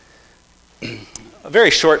a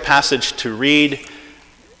very short passage to read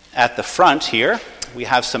at the front here. We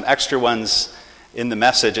have some extra ones in the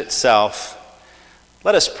message itself.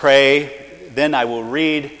 Let us pray, then I will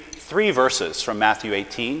read 3 verses from Matthew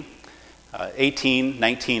 18,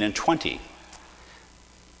 19, and 20.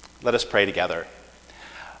 Let us pray together.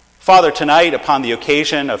 Father, tonight, upon the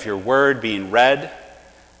occasion of your word being read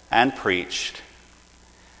and preached,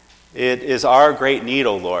 it is our great need,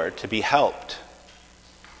 O Lord, to be helped.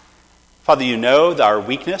 Father, you know our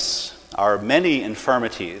weakness, our many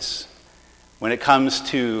infirmities when it comes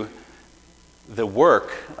to the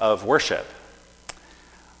work of worship.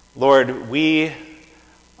 Lord, we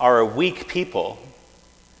are a weak people.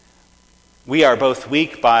 We are both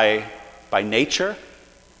weak by nature.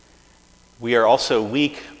 We are also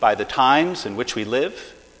weak by the times in which we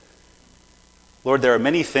live. Lord, there are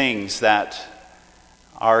many things that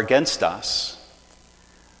are against us.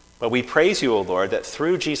 But we praise you, O Lord, that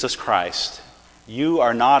through Jesus Christ, you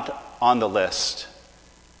are not on the list.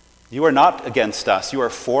 You are not against us. You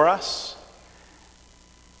are for us.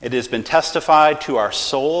 It has been testified to our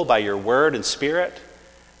soul by your word and spirit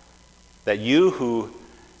that you who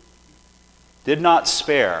did not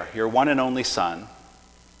spare your one and only Son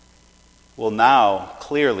will now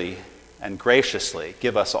clearly and graciously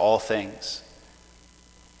give us all things.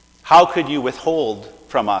 How could you withhold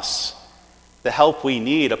from us the help we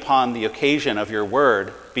need upon the occasion of your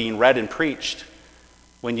word being read and preached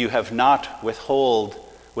when you have not withheld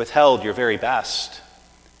your very best,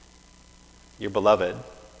 your beloved?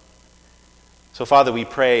 So, Father, we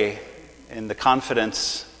pray in the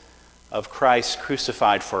confidence of Christ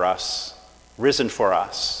crucified for us, risen for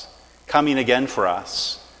us, coming again for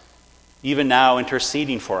us, even now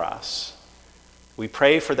interceding for us. We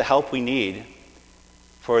pray for the help we need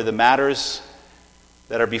for the matters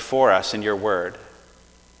that are before us in your word.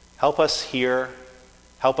 Help us hear,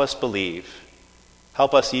 help us believe,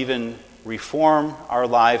 help us even reform our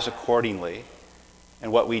lives accordingly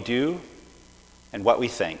in what we do and what we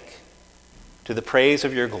think, to the praise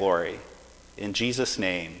of your glory. In Jesus'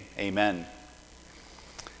 name, amen.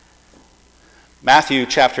 Matthew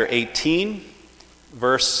chapter 18,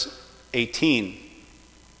 verse 18.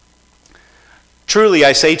 Truly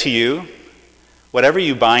I say to you, whatever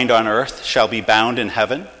you bind on earth shall be bound in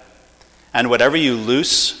heaven, and whatever you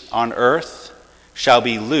loose on earth shall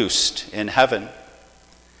be loosed in heaven.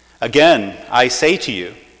 Again, I say to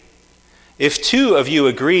you, if 2 of you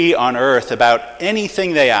agree on earth about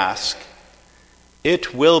anything they ask,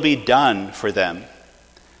 it will be done for them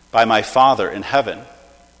by my Father in heaven.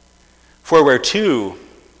 For where 2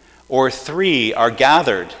 or 3 are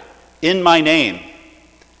gathered in my name,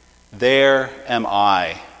 there am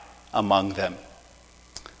I among them.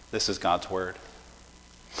 This is God's word.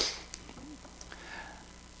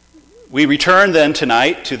 We return then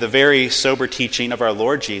tonight to the very sober teaching of our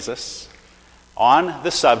Lord Jesus on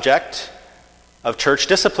the subject of church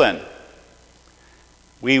discipline.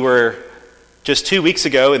 We were just 2 weeks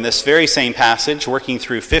ago in this very same passage working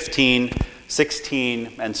through 15,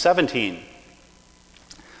 16, and 17.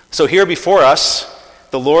 So here before us,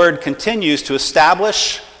 the Lord continues to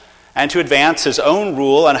establish and to advance his own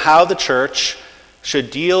rule on how the church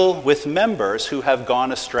should deal with members who have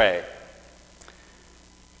gone astray.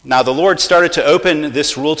 Now, the Lord started to open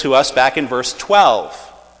this rule to us back in verse 12,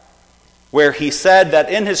 where he said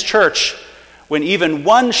that in his church, when even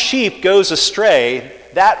one sheep goes astray,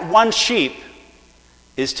 that one sheep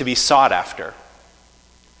is to be sought after.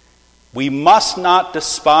 We must not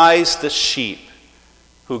despise the sheep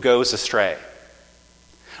who goes astray.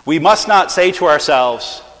 We must not say to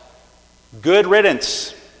ourselves, good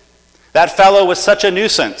riddance. That fellow was such a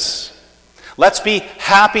nuisance. Let's be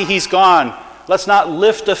happy he's gone. Let's not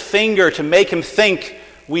lift a finger to make him think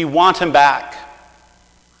we want him back.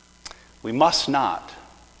 We must not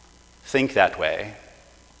think that way,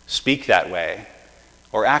 speak that way,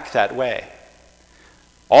 or act that way.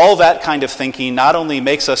 All that kind of thinking not only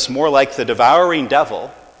makes us more like the devouring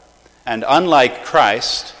devil and unlike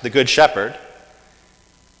Christ, the Good Shepherd.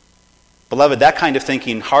 Beloved, that kind of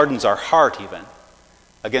thinking hardens our heart even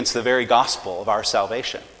against the very gospel of our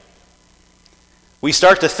salvation. We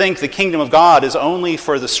start to think the kingdom of God is only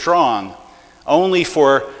for the strong, only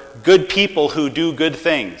for good people who do good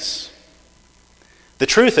things. The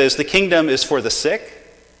truth is, the kingdom is for the sick,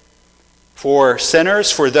 for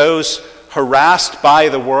sinners, for those harassed by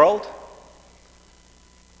the world.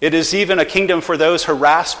 It is even a kingdom for those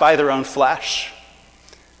harassed by their own flesh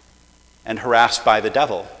and harassed by the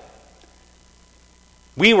devil.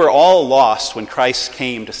 We were all lost when Christ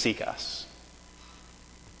came to seek us.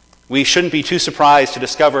 We shouldn't be too surprised to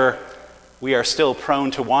discover we are still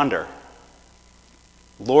prone to wander.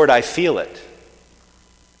 Lord, I feel it.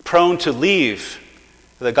 prone to leave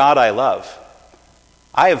the God I love.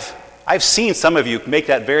 I've seen some of you make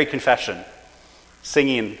that very confession,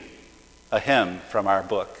 singing a hymn from our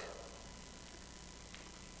book.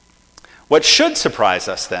 What should surprise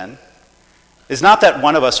us then is not that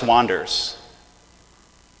one of us wanders.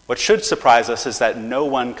 What should surprise us is that no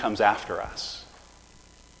one comes after us.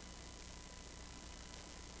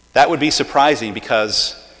 That would be surprising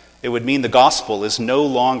because it would mean the gospel is no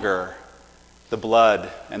longer the blood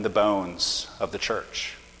and the bones of the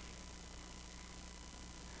church.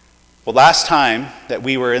 Well, last time that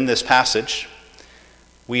we were in this passage,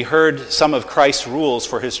 we heard some of Christ's rules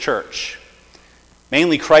for his church.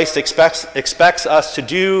 Mainly, Christ expects us to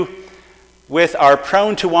do with our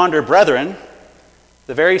prone-to-wander brethren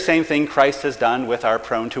the very same thing Christ has done with our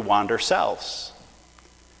prone-to-wander selves.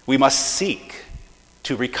 We must seek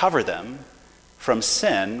to recover them from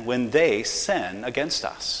sin when they sin against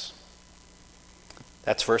us.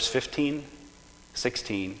 That's verse 15,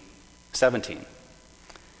 16, 17.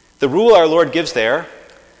 The rule our Lord gives there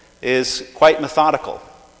is quite methodical.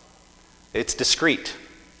 It's discreet.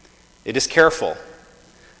 It is careful.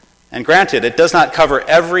 And granted, it does not cover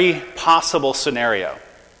every possible scenario,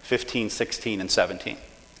 15, 16, and 17.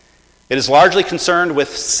 It is largely concerned with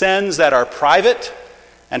sins that are private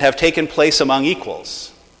and have taken place among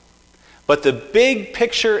equals. But the big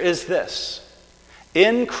picture is this.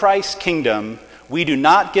 In Christ's kingdom, we do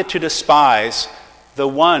not get to despise the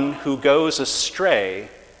one who goes astray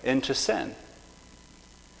into sin.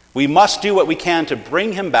 We must do what we can to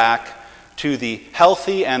bring him back to the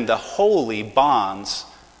healthy and the holy bonds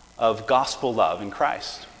of gospel love in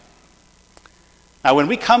Christ. Now, when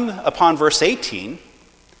we come upon verse 18,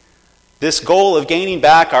 this goal of gaining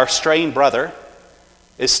back our straying brother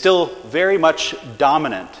is still very much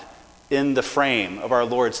dominant in the frame of our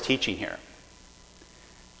Lord's teaching here.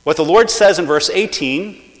 What the Lord says in verse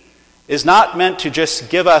 18 is not meant to just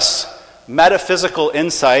give us metaphysical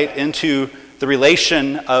insight into the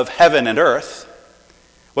relation of heaven and earth.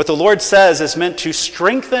 What the Lord says is meant to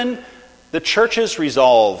strengthen the church's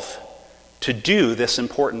resolve to do this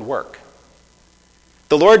important work.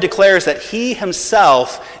 The Lord declares that he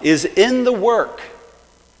himself is in the work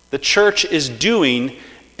the church is doing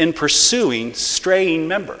in pursuing straying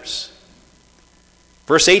members.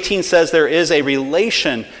 Verse 18 says there is a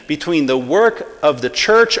relation between the work of the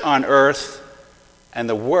church on earth and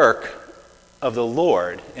the work of the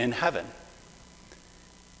Lord in heaven.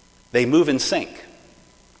 They move in sync.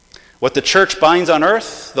 What the church binds on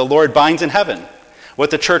earth, the Lord binds in heaven.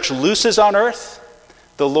 What the church looses on earth,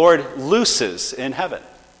 the Lord looses in heaven.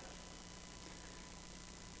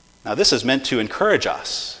 Now, this is meant to encourage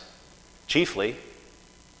us, chiefly.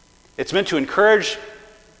 It's meant to encourage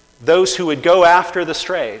those who would go after the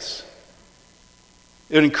strays.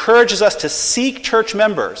 It encourages us to seek church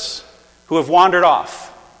members who have wandered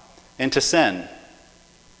off into sin.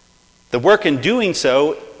 The work in doing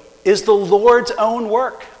so is the Lord's own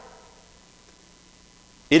work.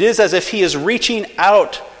 It is as if he is reaching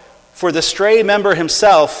out for the stray member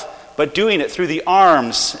himself, but doing it through the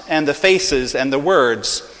arms and the faces and the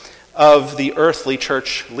words of the earthly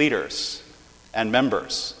church leaders and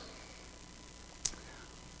members.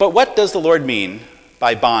 But what does the Lord mean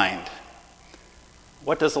by bind?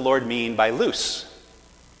 What does the Lord mean by loose?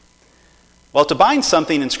 Well, to bind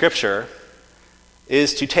something in Scripture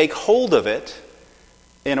is to take hold of it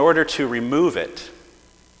in order to remove it.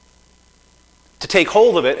 To take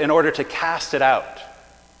hold of it in order to cast it out.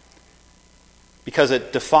 Because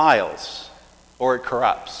it defiles or it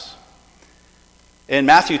corrupts. In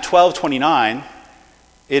Matthew 12:29,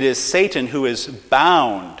 it is Satan who is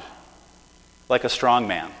bound like a strong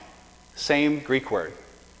man. Same Greek word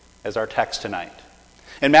as our text tonight.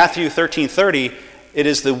 In Matthew 13:30, it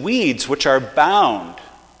is the weeds which are bound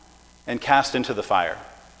and cast into the fire.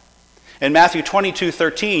 In Matthew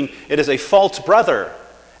 22:13, it is a false brother,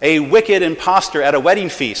 a wicked impostor at a wedding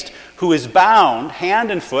feast, who is bound hand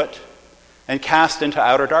and foot and cast into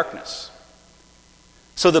outer darkness.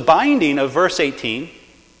 So the binding of verse 18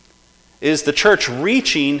 is the church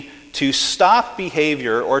reaching to stop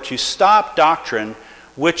behavior or to stop doctrine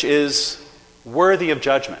which is worthy of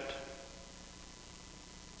judgment.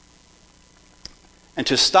 And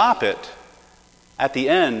to stop it at the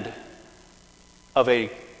end of a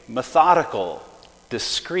methodical,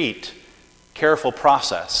 discreet, careful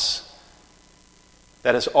process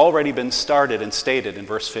that has already been started and stated in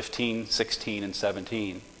verse 15, 16, and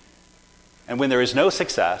 17. And when there is no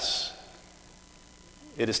success,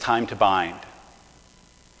 it is time to bind.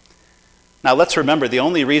 Now let's remember, the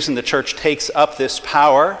only reason the church takes up this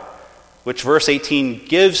power, which verse 18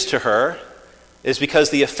 gives to her, is because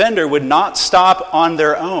the offender would not stop on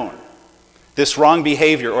their own this wrong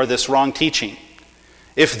behavior or this wrong teaching.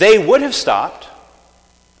 If they would have stopped,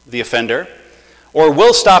 the offender, or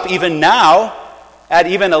will stop even now at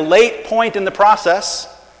even a late point in the process,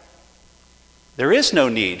 there is no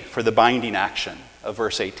need for the binding action of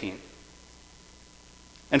verse 18.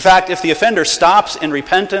 In fact, if the offender stops in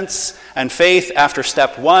repentance and faith after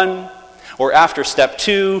step 1, or after step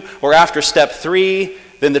 2, or after step 3,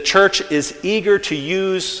 then the church is eager to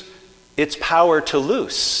use its power to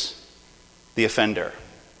loose the offender,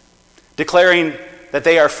 declaring that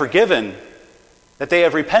they are forgiven, that they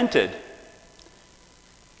have repented.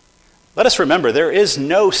 Let us remember, there is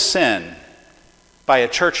no sin by a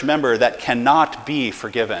church member that cannot be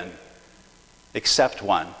forgiven, except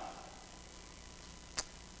one.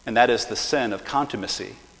 And that is the sin of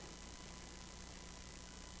contumacy.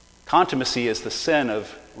 Contumacy is the sin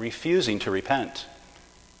of refusing to repent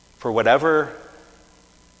for whatever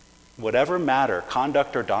matter,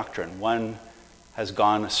 conduct or doctrine, one has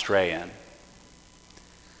gone astray in.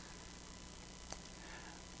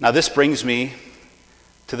 Now this brings me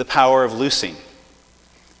to the power of loosing.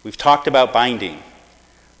 We've talked about binding.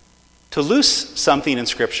 To loose something in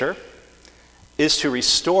Scripture is to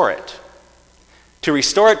restore it. To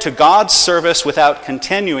restore it to God's service without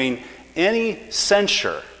continuing any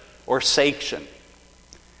censure or sanction.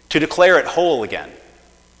 To declare it whole again.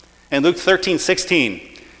 In Luke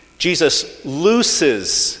 13:16, Jesus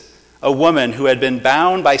looses a woman who had been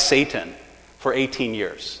bound by Satan for 18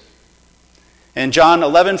 years. In John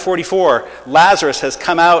 11:44, Lazarus has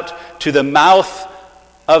come out to the mouth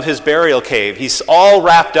of his burial cave. He's all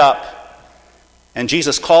wrapped up. And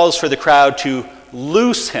Jesus calls for the crowd to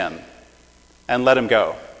loose him and let him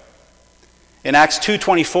go. In Acts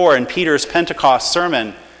 2:24, in Peter's Pentecost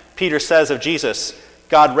sermon, Peter says of Jesus,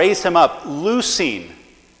 God raised him up, loosing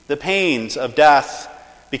the pains of death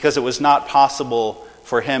because it was not possible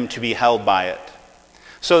for him to be held by it.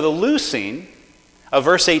 So the loosing of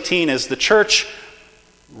verse 18 is the church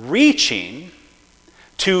reaching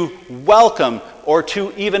to welcome or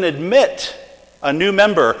to even admit a new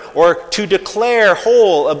member or to declare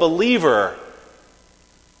whole a believer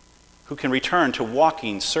who can return to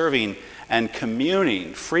walking, serving, and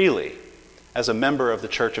communing freely as a member of the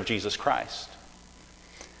Church of Jesus Christ.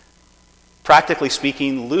 Practically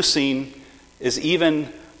speaking, loosing is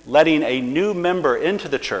even letting a new member into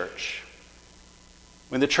the church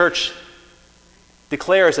when the church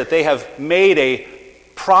declares that they have made a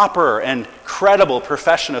proper and credible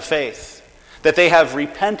profession of faith, that they have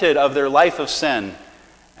repented of their life of sin,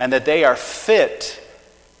 and that they are fit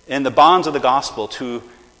in the bonds of the gospel to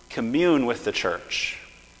commune with the church.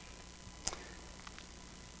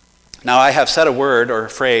 Now, I have said a word or a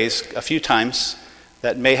phrase a few times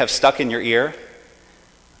that may have stuck in your ear,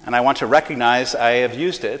 and I want to recognize I have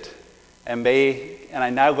used it, and I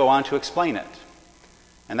now go on to explain it.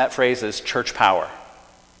 And that phrase is church power.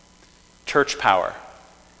 Church power.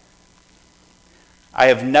 I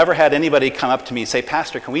have never had anybody come up to me and say,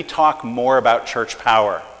 Pastor, can we talk more about church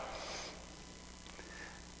power?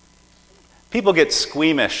 People get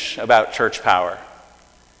squeamish about church power.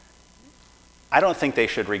 I don't think they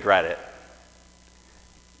should regret it.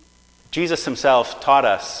 Jesus himself taught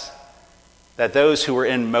us that those who were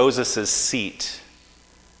in Moses' seat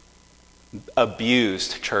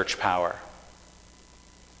abused church power.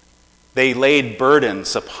 They laid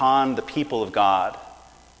burdens upon the people of God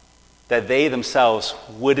that they themselves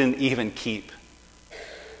wouldn't even keep.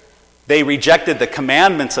 They rejected the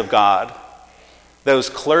commandments of God, those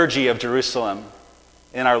clergy of Jerusalem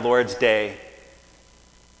in our Lord's day.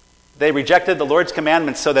 They rejected the Lord's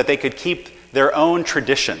commandments so that they could keep their own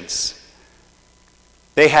traditions.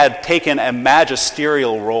 They had taken a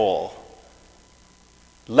magisterial role,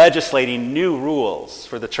 legislating new rules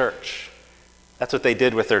for the church. That's what they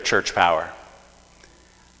did with their church power.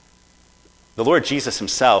 The Lord Jesus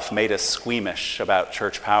himself made us squeamish about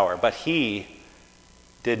church power, but he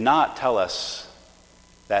did not tell us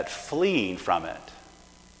that fleeing from it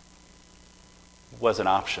was an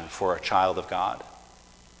option for a child of God.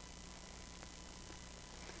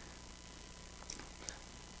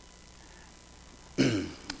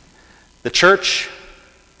 The church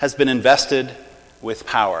has been invested with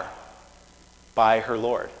power by her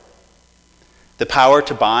Lord. The power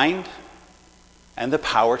to bind and the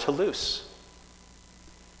power to loose.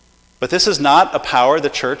 But this is not a power the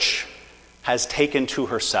church has taken to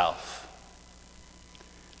herself.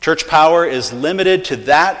 Church power is limited to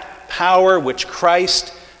that power which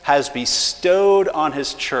Christ has bestowed on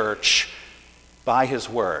his church by his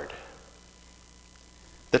word.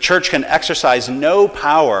 The church can exercise no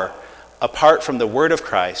power apart from the word of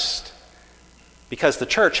Christ, Because the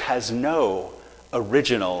church has no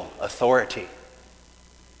original authority.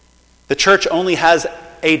 The church only has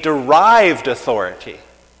a derived authority.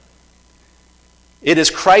 It is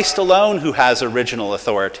Christ alone who has original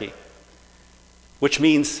authority, which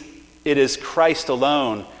means it is Christ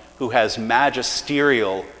alone who has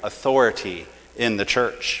magisterial authority in the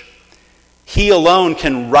church. He alone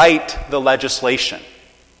can write the legislation.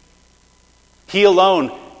 He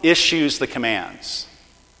alone issues the commands.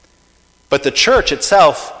 But the church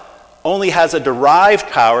itself only has a derived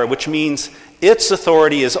power, which means its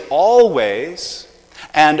authority is always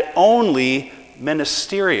and only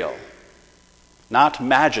ministerial, not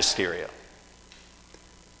magisterial.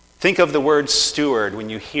 Think of the word steward when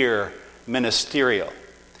you hear ministerial.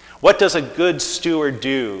 What does a good steward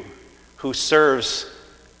do who serves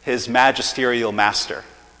his magisterial master?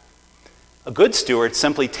 A good steward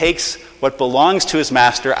simply takes what belongs to his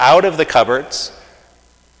master out of the cupboards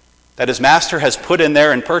that his master has put in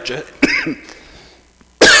there and purchased.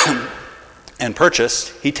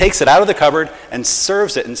 He takes it out of the cupboard and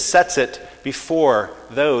serves it and sets it before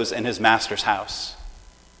those in his master's house.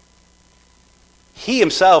 He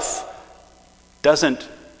himself doesn't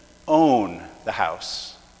own the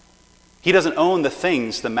house. He doesn't own the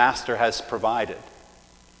things the master has provided.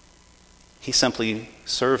 He simply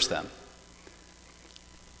serves them.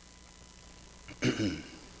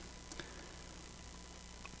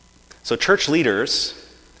 So church leaders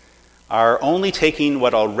are only taking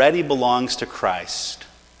what already belongs to Christ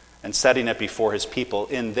and setting it before his people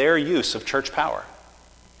in their use of church power.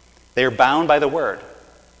 They are bound by the word.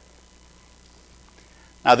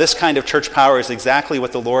 Now, this kind of church power is exactly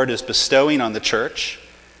what the Lord is bestowing on the church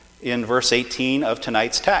in verse 18 of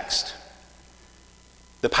tonight's text.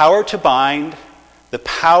 The power to bind, the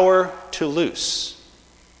power to loose.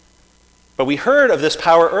 But we heard of this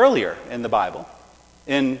power earlier in the Bible,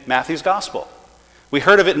 in Matthew's Gospel. We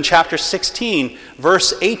heard of it in chapter 16,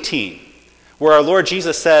 verse 18, where our Lord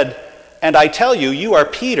Jesus said, "And I tell you, you are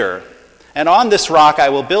Peter, and on this rock I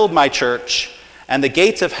will build my church, and the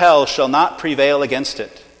gates of hell shall not prevail against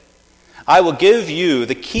it. I will give you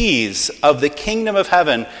the keys of the kingdom of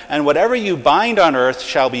heaven, and whatever you bind on earth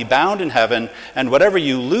shall be bound in heaven, and whatever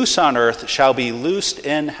you loose on earth shall be loosed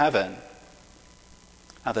in heaven."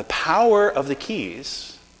 Now, the power of the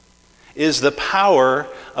keys is the power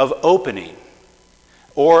of opening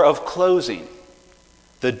or of closing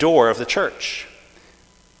the door of the church.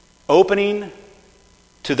 Opening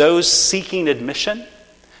to those seeking admission,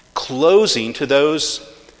 closing to those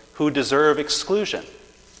who deserve exclusion.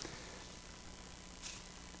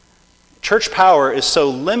 Church power is so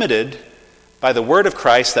limited by the word of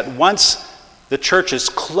Christ that once the church is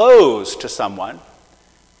closed to someone,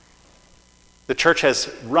 the church has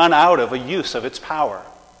run out of a use of its power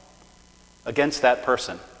against that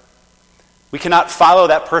person. We cannot follow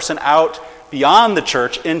that person out beyond the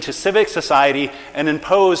church into civic society and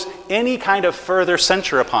impose any kind of further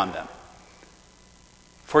censure upon them.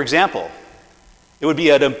 For example, it would be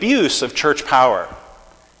an abuse of church power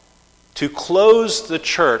to close the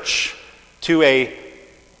church to an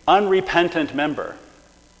unrepentant member.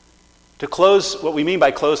 To close, what we mean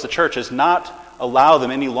by close the church is not allow them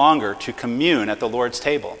any longer to commune at the Lord's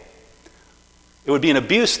table. It would be an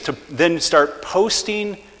abuse to then start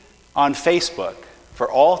posting on Facebook for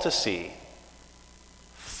all to see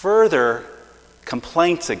further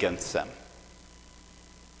complaints against them.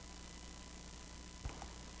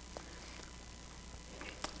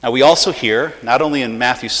 Now we also hear, not only in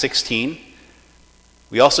Matthew 16,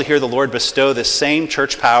 we also hear the Lord bestow this same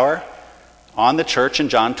church power on the church in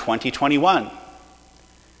John 20:21.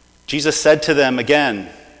 Jesus said to them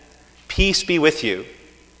again, "Peace be with you.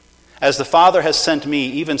 As the Father has sent me,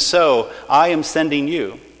 even so I am sending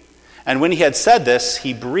you." And when he had said this,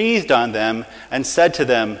 he breathed on them and said to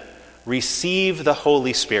them, "Receive the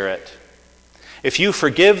Holy Spirit. If you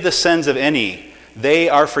forgive the sins of any, they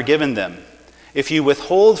are forgiven them. If you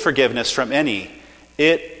withhold forgiveness from any,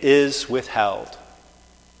 it is withheld."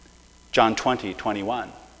 John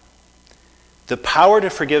 20:21. The power to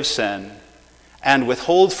forgive sin and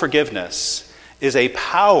withhold forgiveness is a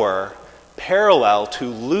power parallel to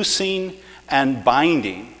loosing and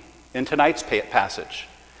binding in tonight's passage.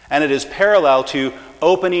 And it is parallel to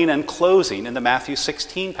opening and closing in the Matthew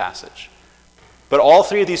 16 passage. But all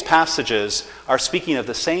three of these passages are speaking of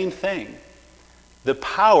the same thing, the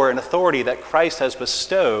power and authority that Christ has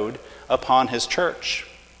bestowed upon his church.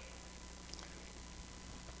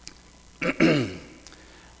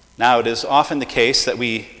 Now, it is often the case that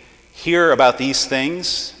we hear about these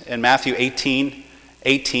things in Matthew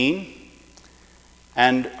 18:18,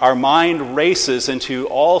 and our mind races into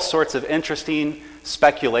all sorts of interesting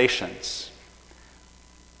speculations.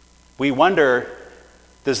 we wonder,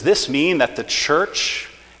 does this mean that the church,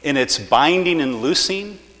 in its binding and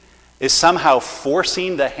loosing, is somehow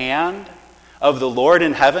forcing the hand of the Lord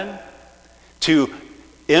in heaven to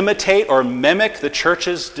imitate or mimic the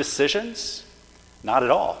church's decisions? Not at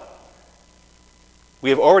all. We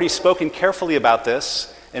have already spoken carefully about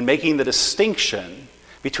this in making the distinction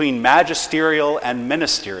between magisterial and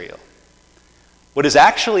ministerial. What is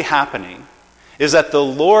actually happening is that the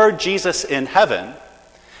Lord Jesus in heaven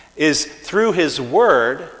is, through his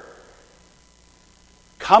word,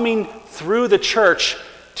 coming through the church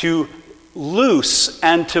to loose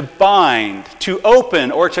and to bind, to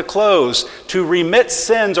open or to close, to remit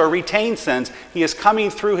sins or retain sins. He is coming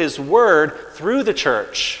through his word, through the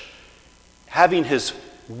church, having his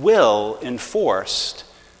will enforced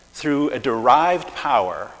through a derived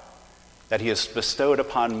power that he has bestowed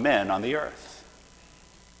upon men on the earth.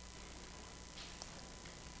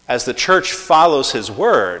 As the church follows his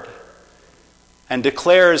word and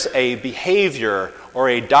declares a behavior or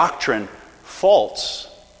a doctrine false,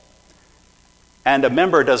 and a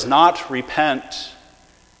member does not repent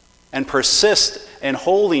and persist in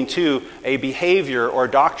holding to a behavior or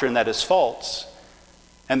doctrine that is false,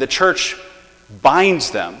 and the church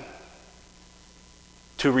binds them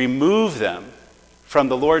to remove them from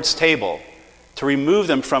the Lord's table, to remove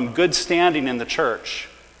them from good standing in the church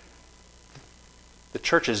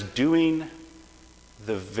is doing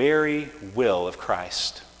the very will of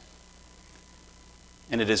Christ.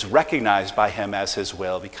 And it is recognized by him as his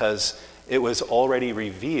will because it was already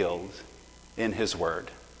revealed in his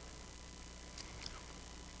word.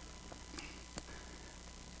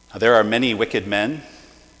 Now, there are many wicked men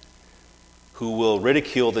who will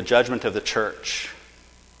ridicule the judgment of the church,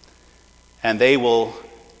 and they will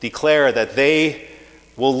declare that they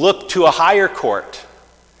will look to a higher court.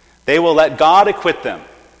 They will let God acquit them.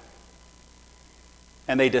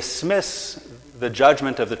 And they dismiss the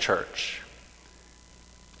judgment of the church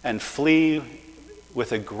and flee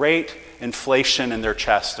with a great inflation in their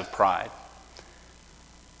chest of pride.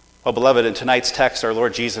 Well, beloved, in tonight's text, our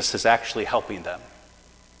Lord Jesus is actually helping them,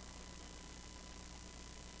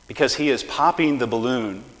 because he is popping the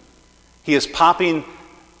balloon. He is popping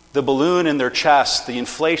the balloon in their chest, the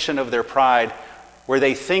inflation of their pride, where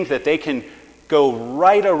they think that they can go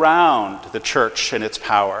right around the church and its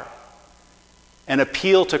power and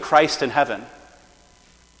appeal to Christ in heaven.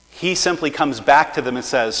 He simply comes back to them and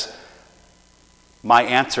says, my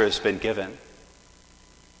answer has been given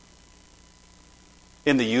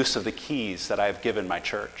in the use of the keys that I have given my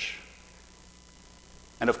church.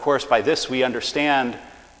 And of course, by this we understand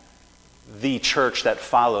the church that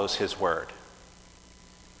follows his word.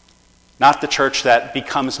 Not the church that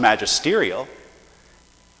becomes magisterial,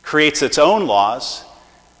 creates its own laws,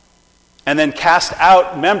 and then casts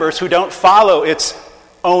out members who don't follow its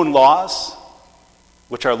own laws,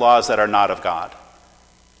 which are laws that are not of God.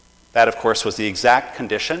 That, of course, was the exact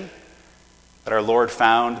condition that our Lord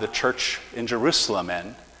found the church in Jerusalem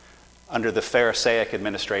in under the Pharisaic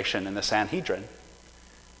administration in the Sanhedrin.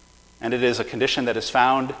 And it is a condition that is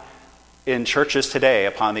found in churches today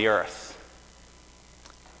upon the earth.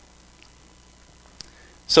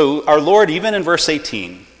 So our Lord, even in verse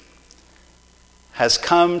 18, has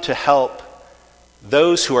come to help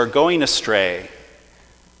those who are going astray,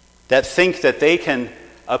 that think that they can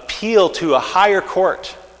appeal to a higher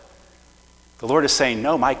court. The Lord is saying,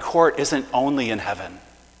 no, my court isn't only in heaven.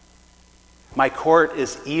 My court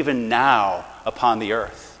is even now upon the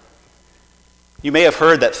earth. You may have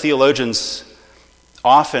heard that theologians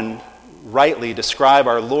often rightly describe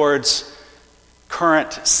our Lord's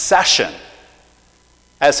current session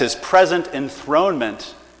as his present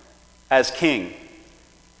enthronement as king,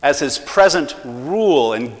 as his present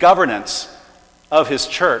rule and governance of his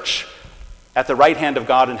church at the right hand of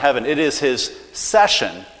God in heaven. It is his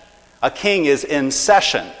session. A king is in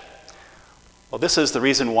session. Well, this is the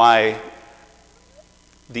reason why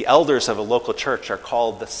the elders of a local church are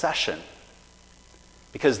called the session,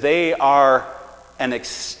 because they are an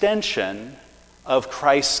extension of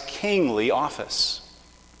Christ's kingly office.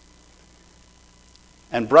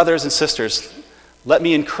 And brothers and sisters, let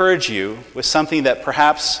me encourage you with something that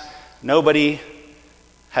perhaps nobody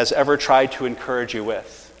has ever tried to encourage you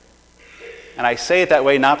with. And I say it that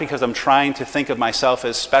way not because I'm trying to think of myself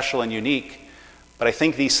as special and unique, but I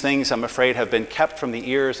think these things, I'm afraid, have been kept from the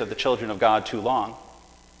ears of the children of God too long.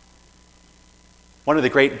 One of the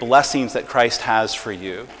great blessings that Christ has for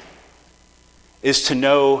you is to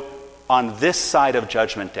know on this side of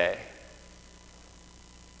Judgment Day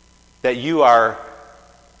that you are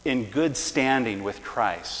in good standing with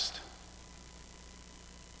Christ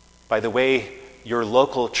by the way your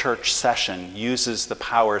local church session uses the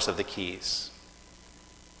powers of the keys?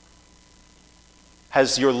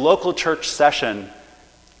 Has your local church session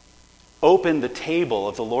opened the table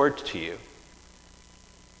of the Lord to you?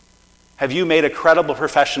 Have you made a credible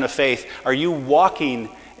profession of faith? Are you walking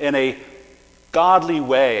in a godly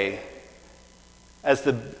way as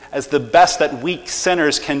the best that weak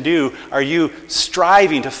sinners can do? Are you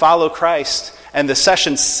striving to follow Christ? And the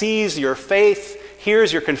session sees your faith,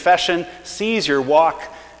 hears your confession, sees your walk,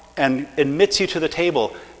 and admits you to the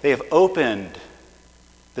table. They have opened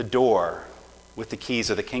the door with the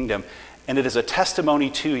keys of the kingdom, and it is a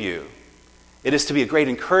testimony to you. It is to be a great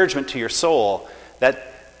encouragement to your soul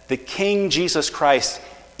that the King Jesus Christ,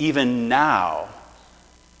 even now,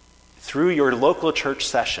 through your local church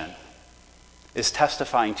session, is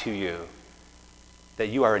testifying to you that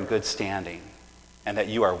you are in good standing and that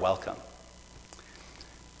you are welcome.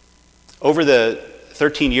 Over the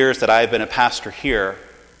 13 years that I've been a pastor here,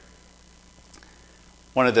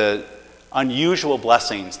 one of the unusual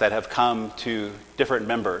blessings that have come to different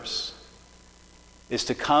members is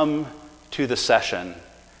to come to the session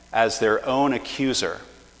as their own accuser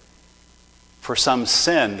for some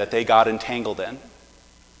sin that they got entangled in.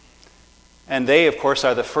 And they, of course,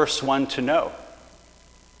 are the first one to know.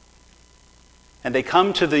 And they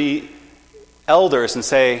come to the elders and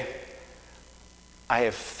say, I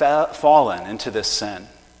have fallen into this sin.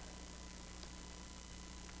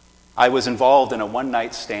 I was involved in a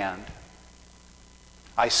one-night stand.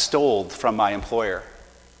 I stole from my employer.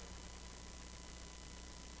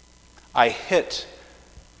 I hit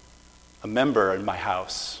a member in my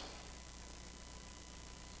house.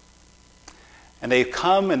 And they've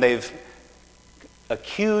come and they've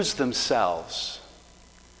accused themselves.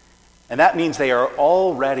 And that means they are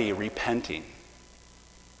already repenting.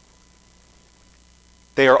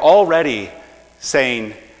 They are already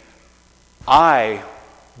saying, I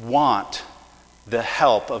want the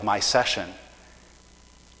help of my session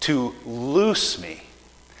to loose me,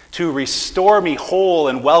 to restore me whole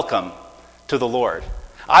and welcome to the Lord.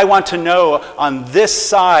 I want to know on this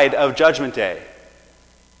side of Judgment Day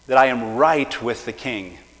that I am right with the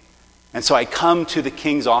King. And so I come to the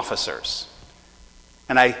King's officers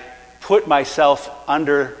and I put myself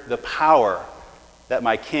under the power that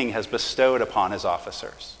my King has bestowed upon his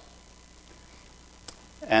officers.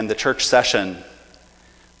 And the church session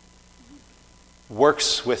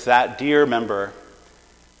works with that dear member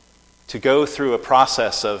to go through a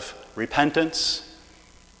process of repentance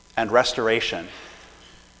and restoration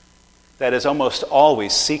that is almost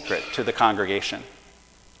always secret to the congregation.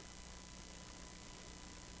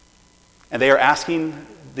 And they are asking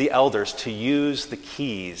the elders to use the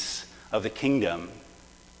keys of the kingdom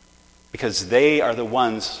because they are the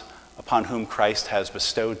ones upon whom Christ has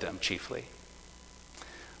bestowed them chiefly.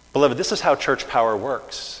 Beloved, this is how church power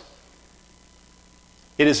works.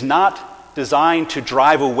 It is not designed to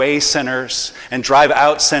drive away sinners and drive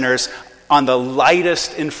out sinners on the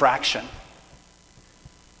lightest infraction.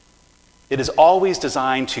 It is always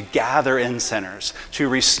designed to gather in sinners, to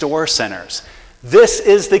restore sinners. This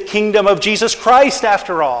is the kingdom of Jesus Christ,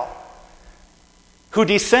 after all, who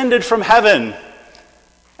descended from heaven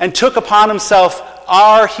and took upon himself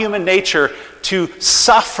our human nature to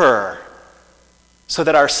suffer so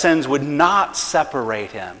that our sins would not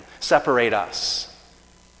separate us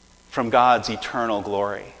from God's eternal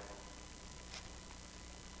glory.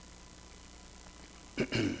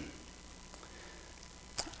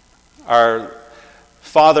 Our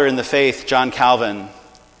father in the faith, John Calvin,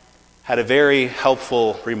 had a very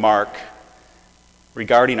helpful remark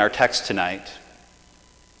regarding our text tonight.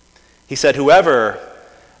 He said, whoever,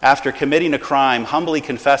 after committing a crime, humbly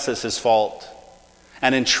confesses his fault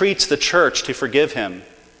and entreats the church to forgive him,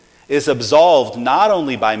 is absolved not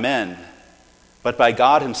only by men, but by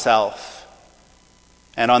God himself.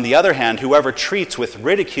 And on the other hand, whoever treats with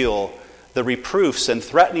ridicule the reproofs and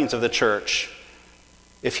threatenings of the church,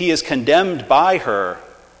 if he is condemned by her,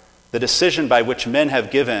 the decision by which men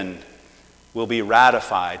have given will be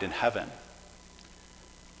ratified in heaven.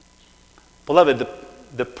 Beloved,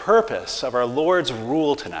 the purpose of our Lord's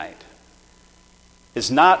rule tonight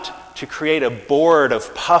is not to create a board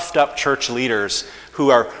of puffed up church leaders who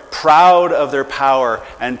are proud of their power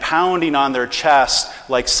and pounding on their chest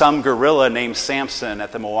like some gorilla named Samson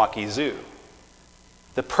at the Milwaukee Zoo.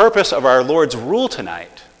 The purpose of our Lord's rule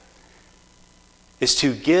tonight is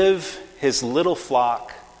to give his little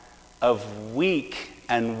flock of weak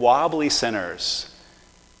and wobbly sinners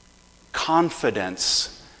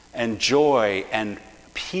confidence and joy and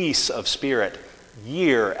peace of spirit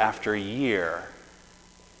year after year,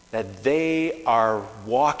 that they are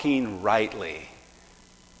walking rightly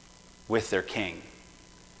with their king.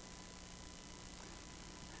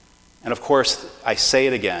 And of course, I say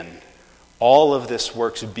it again, all of this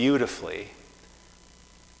works beautifully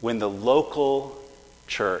when the local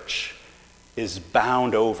church is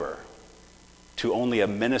bound over to only a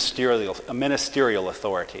ministerial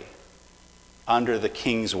authority under the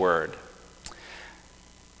king's word.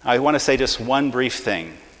 I want to say just one brief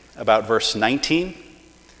thing about verse 19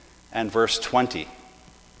 and verse 20.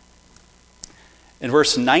 In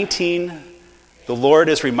verse 19, the Lord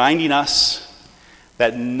is reminding us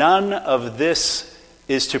that none of this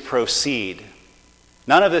is to proceed.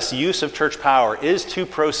 None of this use of church power is to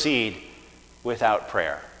proceed without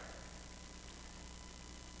prayer.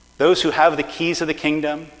 Those who have the keys of the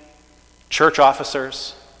kingdom, church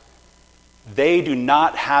officers, they do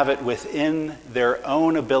not have it within their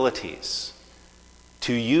own abilities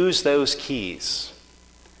to use those keys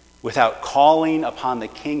without calling upon the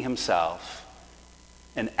king himself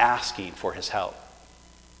and asking for his help.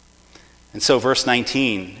 And so verse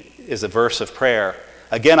 19 is a verse of prayer.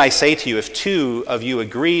 Again, I say to you, if two of you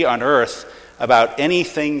agree on earth about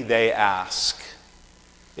anything they ask,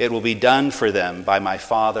 it will be done for them by my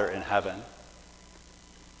Father in heaven.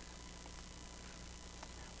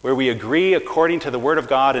 Where we agree according to the word of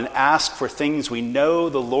God and ask for things we know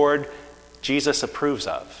the Lord Jesus approves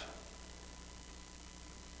of,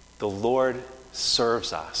 the Lord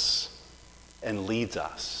serves us and leads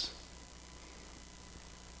us.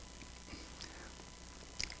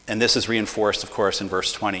 And this is reinforced, of course, in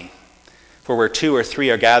verse 20. For where two or three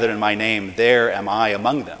are gathered in my name, there am I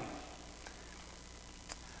among them.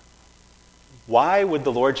 Why would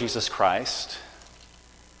the Lord Jesus Christ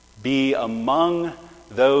be among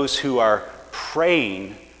those who are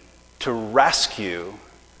praying to rescue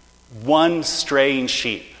one straying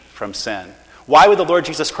sheep from sin? Why would the Lord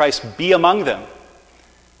Jesus Christ be among them?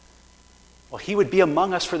 Well, he would be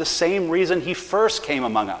among us for the same reason he first came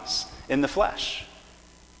among us in the flesh.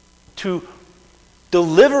 To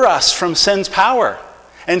deliver us from sin's power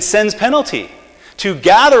and sin's penalty. To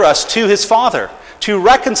gather us to his Father. To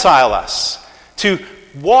reconcile us. To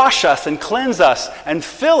wash us and cleanse us and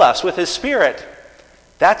fill us with his Spirit.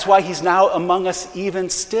 That's why he's now among us even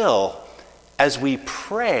still as we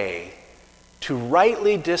pray to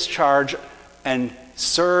rightly discharge and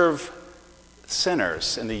serve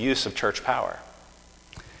sinners in the use of church power.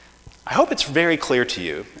 I hope it's very clear to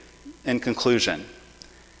you, in conclusion,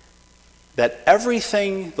 that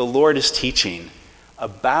everything the Lord is teaching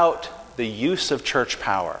about the use of church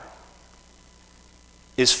power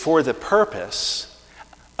is for the purpose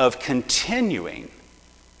of continuing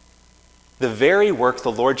the very work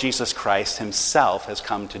the Lord Jesus Christ himself has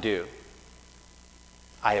come to do.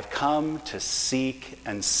 I have come to seek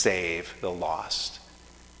and save the lost.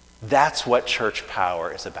 That's what church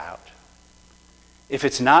power is about. If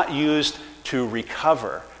it's not used to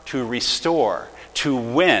recover, to restore, to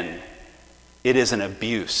win, it is an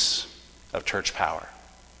abuse of church power.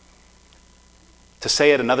 To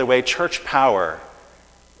say it another way, church power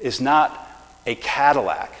is not a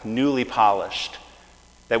Cadillac, newly polished,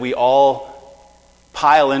 that we all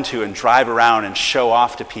pile into and drive around and show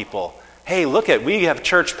off to people. Hey, look at, we have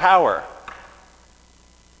church power.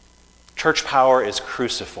 Church power is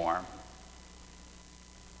cruciform.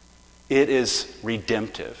 It is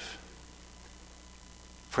redemptive.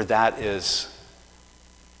 For that is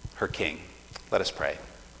her King. Let us pray.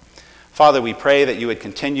 Father, we pray that you would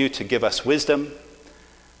continue to give us wisdom,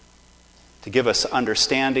 to give us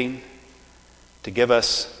understanding, to give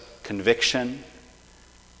us conviction,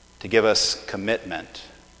 to give us commitment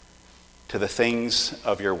to the things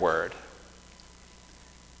of your word.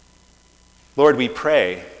 Lord, we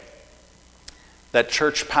pray that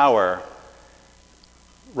church power,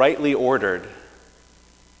 rightly ordered,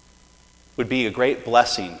 would be a great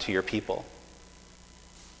blessing to your people.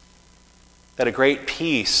 That a great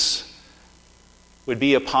peace would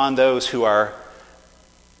be upon those who are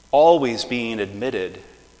always being admitted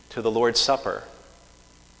to the Lord's Supper.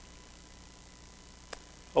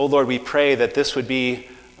 Oh Lord, we pray that this would be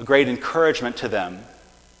a great encouragement to them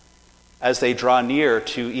as they draw near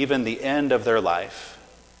to even the end of their life,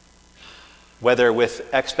 whether with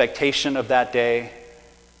expectation of that day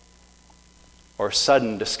or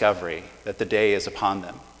sudden discovery that the day is upon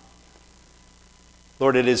them.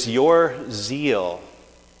 Lord, it is your zeal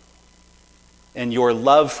and your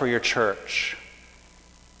love for your church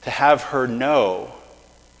to have her know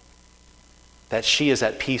that she is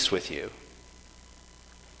at peace with you.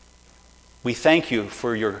 We thank you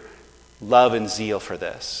for your love and zeal for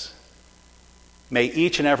this. May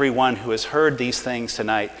each and every one who has heard these things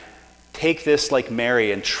tonight take this like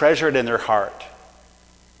Mary and treasure it in their heart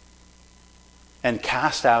and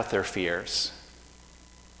cast out their fears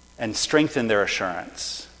and strengthen their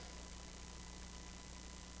assurance.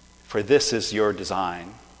 For this is your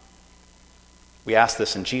design. We ask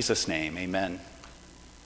this in Jesus' name. Amen.